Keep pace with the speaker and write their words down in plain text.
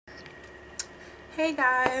Hey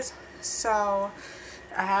guys, so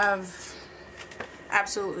I have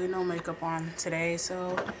absolutely no makeup on today,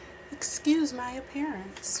 so excuse my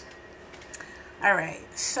appearance. Alright,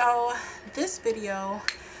 so this video,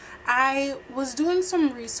 I was doing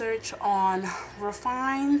some research on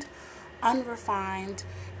refined, unrefined,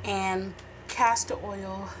 and castor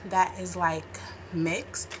oil that is like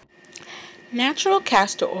mixed. Natural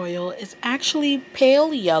castor oil is actually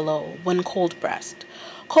pale yellow when cold pressed.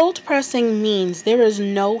 Cold pressing means there is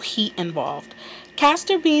no heat involved.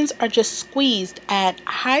 Castor beans are just squeezed at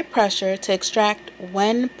high pressure to extract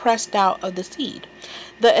when pressed out of the seed.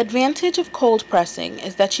 The advantage of cold pressing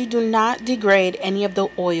is that you do not degrade any of the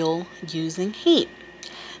oil using heat.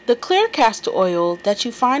 The clear castor oil that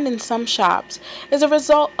you find in some shops is a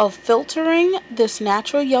result of filtering this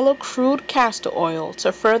natural yellow crude castor oil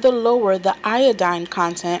to further lower the iodine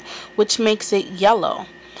content, which makes it yellow.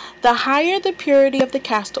 The higher the purity of the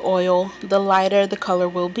castor oil, the lighter the color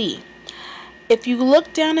will be. If you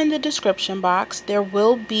look down in the description box, there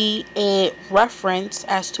will be a reference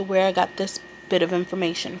as to where I got this bit of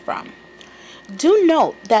information from. Do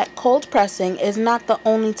note that cold pressing is not the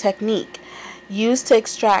only technique used to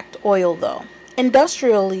extract oil though.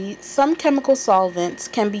 Industrially, some chemical solvents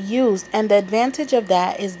can be used, and the advantage of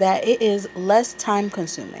that is that it is less time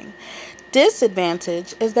consuming.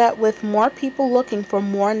 Disadvantage is that with more people looking for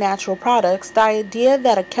more natural products, the idea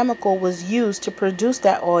that a chemical was used to produce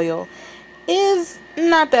that oil is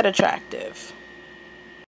not that attractive.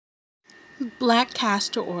 Black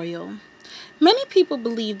castor oil. Many people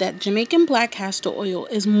believe that Jamaican black castor oil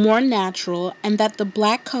is more natural and that the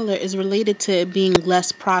black color is related to it being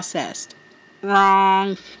less processed.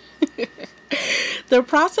 Wrong. The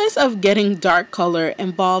process of getting dark color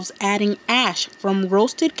involves adding ash from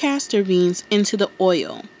roasted castor beans into the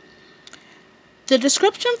oil. The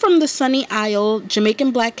description from the Sunny Isle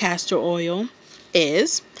Jamaican black castor oil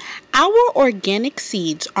is, our organic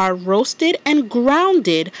seeds are roasted and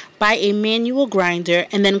grounded by a manual grinder,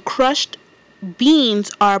 and then crushed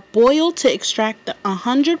beans are boiled to extract the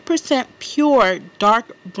 100% pure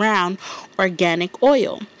dark brown organic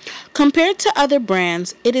oil. Compared to other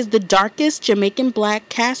brands, it is the darkest Jamaican black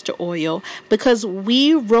castor oil because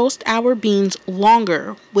we roast our beans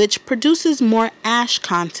longer, which produces more ash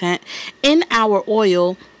content in our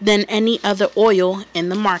oil than any other oil in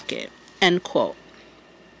the market. End quote.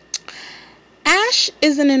 Ash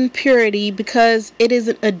is an impurity because it is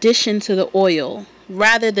an addition to the oil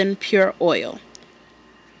rather than pure oil.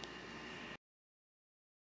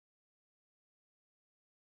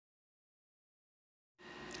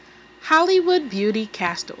 Hollywood Beauty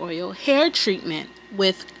Castor Oil Hair Treatment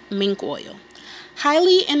with Mink Oil.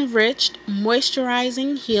 Highly enriched,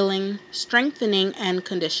 moisturizing, healing, strengthening, and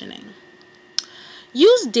conditioning.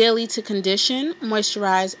 Use daily to condition,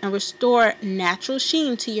 moisturize, and restore natural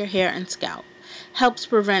sheen to your hair and scalp. Helps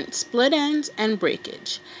prevent split ends and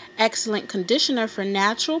breakage. Excellent conditioner for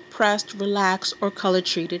natural, pressed, relaxed, or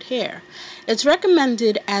color-treated hair. It's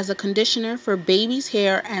recommended as a conditioner for baby's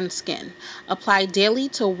hair and skin. Apply daily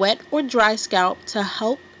to wet or dry scalp to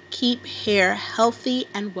help keep hair healthy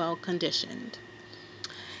and well-conditioned.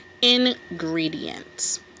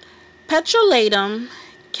 Ingredients: petrolatum,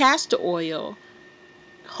 castor oil,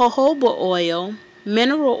 jojoba oil,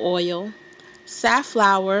 mineral oil,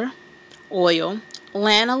 safflower oil,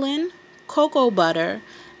 lanolin, cocoa butter,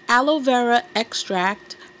 aloe vera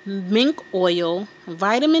extract, mink oil,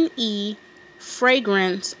 vitamin E,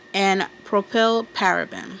 fragrance, and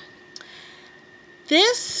propylparaben.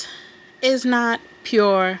 This is not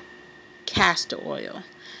pure castor oil.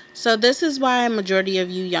 So this is why a majority of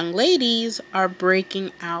you young ladies are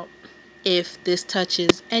breaking out if this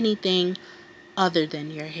touches anything other than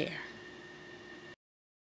your hair.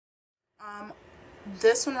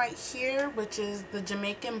 This one right here, which is the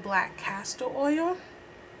Jamaican black castor oil.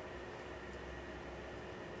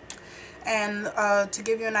 And to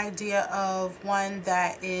give you an idea of one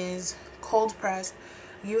that is cold pressed,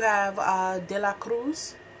 you have De La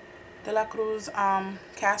Cruz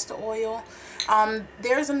castor oil.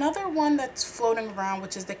 There's another one that's floating around,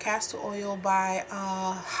 which is the castor oil by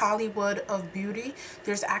Hollywood of Beauty.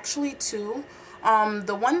 There's actually two.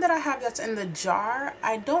 The one that I have that's in the jar,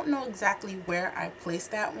 I don't know exactly where I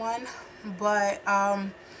placed that one, but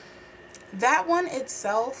that one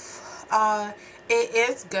itself, it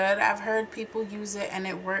is good. I've heard people use it and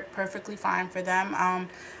it worked perfectly fine for them.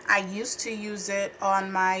 I used to use it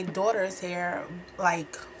on my daughter's hair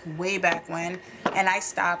like way back when, and I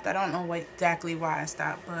stopped. I don't know exactly why I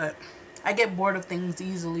stopped, but I get bored of things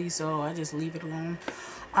easily, so I just leave it alone.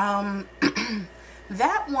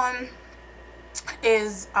 That one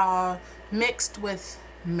is mixed with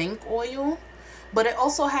mink oil, But it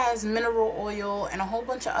also has mineral oil and a whole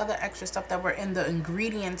bunch of other extra stuff that were in the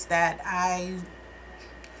ingredients that I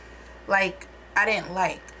didn't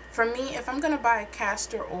like. For me, if I'm gonna buy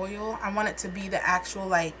castor oil, I want it to be the actual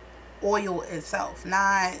like oil itself,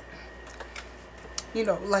 not, you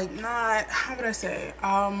know, like, not, how would I say,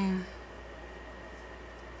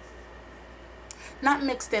 not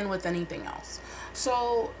mixed in with anything else.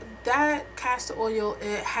 So that castor oil,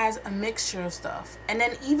 it has a mixture of stuff. And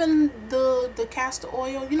then even the castor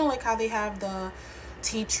oil, you know, like how they have the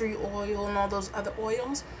tea tree oil and all those other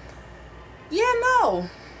oils. Yeah, no.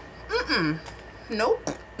 Nope.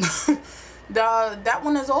 That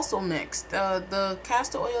one is also mixed. The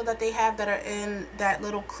castor oil that they have that are in that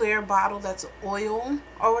little clear bottle that's oil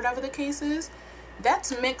or whatever the case is,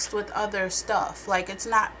 that's mixed with other stuff. Like, it's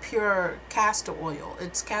not pure castor oil.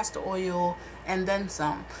 It's castor oil and then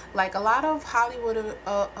some. Like a lot of Hollywood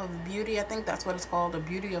of Beauty, I think that's what it's called, the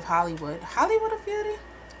Beauty of Hollywood. Hollywood of Beauty?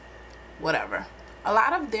 Whatever. A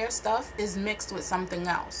lot of their stuff is mixed with something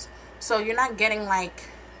else. So you're not getting like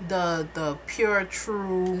the pure,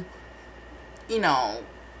 true, you know,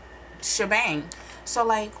 shebang. So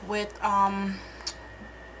like with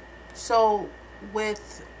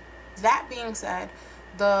that being said,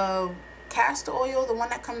 the castor oil, the one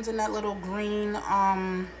that comes in that little green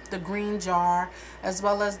the green jar, as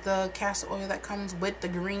well as the castor oil that comes with the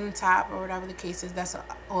green top or whatever the case is, that's a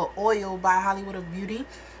oil by Hollywood of Beauty.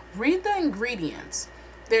 Read the ingredients.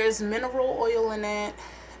 There's mineral oil in it.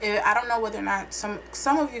 I don't know whether or not some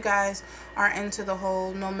of you guys are into the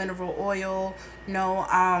whole no mineral oil, no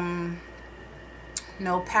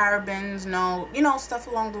parabens, no, you know, stuff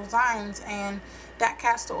along those lines. And that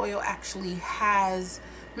castor oil actually has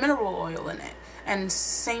mineral oil in it. And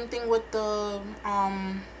same thing with the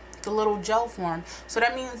little gel form. So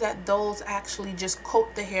that means that those actually just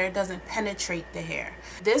coat the hair, it doesn't penetrate the hair.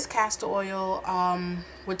 This castor oil,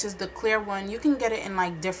 which is the clear one, you can get it in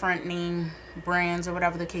like different name brands or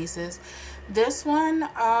whatever the case is. This one,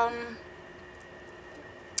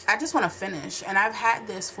 I just want to finish, and I've had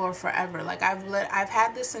this for forever. Like I've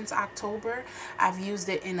had this since October. I've used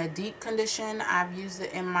it in a deep condition. I've used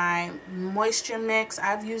it in my moisture mix.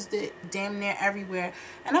 I've used it damn near everywhere,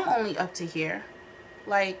 and I'm only up to here.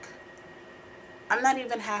 Like, I'm not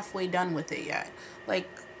even halfway done with it yet. Like,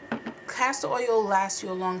 castor oil lasts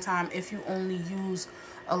you a long time if you only use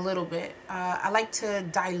a little bit. I like to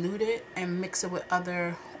dilute it and mix it with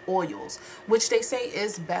other oils, which they say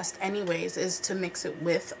is best anyways, is to mix it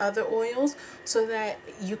with other oils so that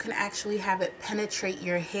you can actually have it penetrate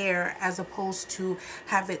your hair as opposed to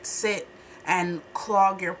have it sit and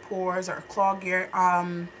clog your pores or clog your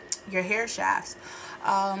hair shafts.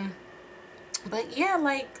 But yeah,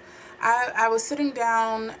 like I was sitting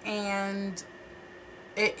down and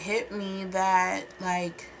it hit me that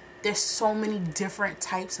like there's so many different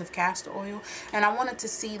types of castor oil, and I wanted to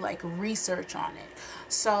see like research on it.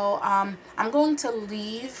 So I'm going to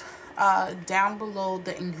leave down below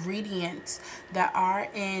the ingredients that are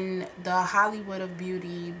in the Hollywood of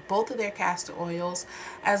Beauty, both of their castor oils,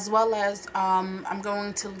 as well as I'm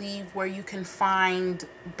going to leave where you can find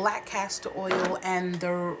black castor oil and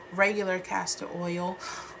the regular castor oil,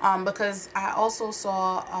 because I also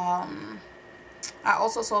saw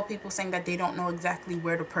people saying that they don't know exactly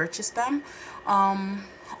where to purchase them.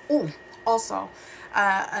 Also,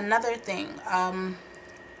 another thing,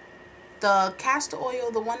 the castor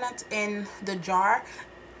oil, the one that's in the jar,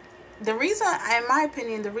 the reason, in my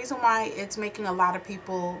opinion, the reason why it's making a lot of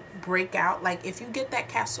people break out, like if you get that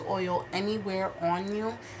castor oil anywhere on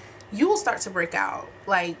you, you will start to break out,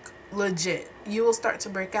 like legit, you will start to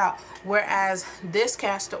break out. Whereas this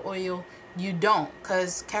castor oil, you don't,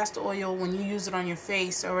 because castor oil, when you use it on your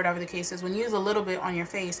face or whatever the case is, when you use a little bit on your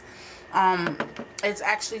face, it's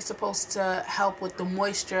actually supposed to help with the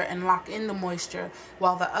moisture and lock in the moisture,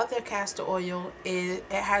 while the other castor oil, it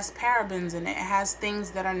has parabens in it. It has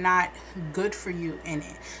things that are not good for you in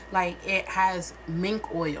it. Like it has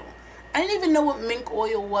mink oil. I didn't even know what mink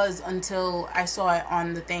oil was until I saw it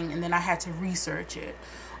on the thing, and then I had to research it.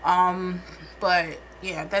 But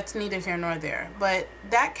yeah, that's neither here nor there. But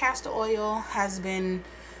that castor oil has been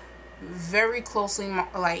very closely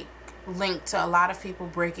like linked to a lot of people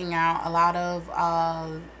breaking out, a lot of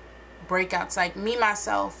breakouts. Like me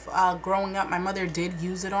myself, growing up, my mother did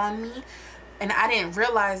use it on me, and I didn't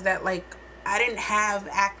realize that like I didn't have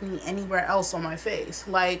acne anywhere else on my face.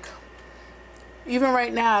 Like even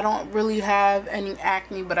right now, I don't really have any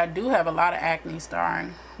acne, but I do have a lot of acne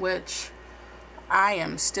starting, which I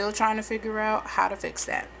am still trying to figure out how to fix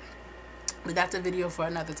that. But that's a video for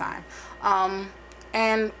another time.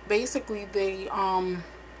 And basically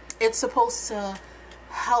it's supposed to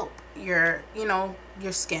help your, you know,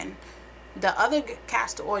 your skin. The other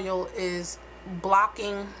castor oil is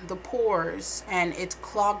blocking the pores and it's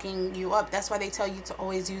clogging you up. That's why they tell you to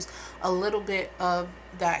always use a little bit of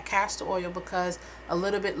that castor oil, because a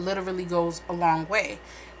little bit literally goes a long way.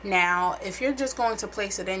 Now, if you're just going to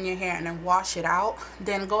place it in your hair and then wash it out,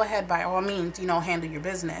 then go ahead, by all means, you know, handle your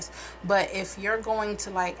business. But if you're going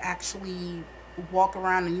to like actually walk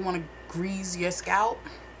around and you want to grease your scalp,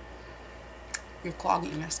 you're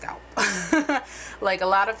clogging your scalp. Like a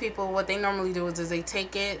lot of people, what they normally do is they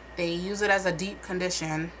take it, they use it as a deep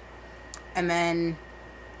condition, and then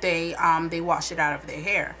they wash it out of their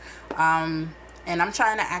hair. And I'm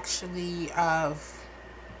trying to actually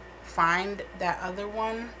find that other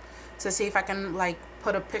one to see if I can like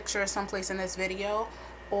put a picture someplace in this video,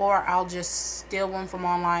 or I'll just steal one from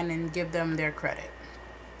online and give them their credit.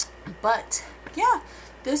 But yeah,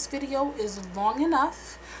 this video is long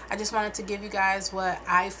enough. I just wanted to give you guys what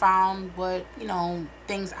I found, what, you know,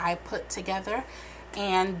 things I put together.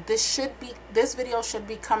 And this video should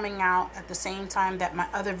be coming out at the same time that my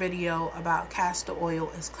other video about castor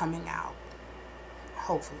oil is coming out,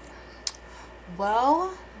 hopefully.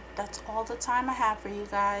 Well, that's all the time I have for you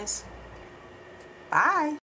guys. Bye.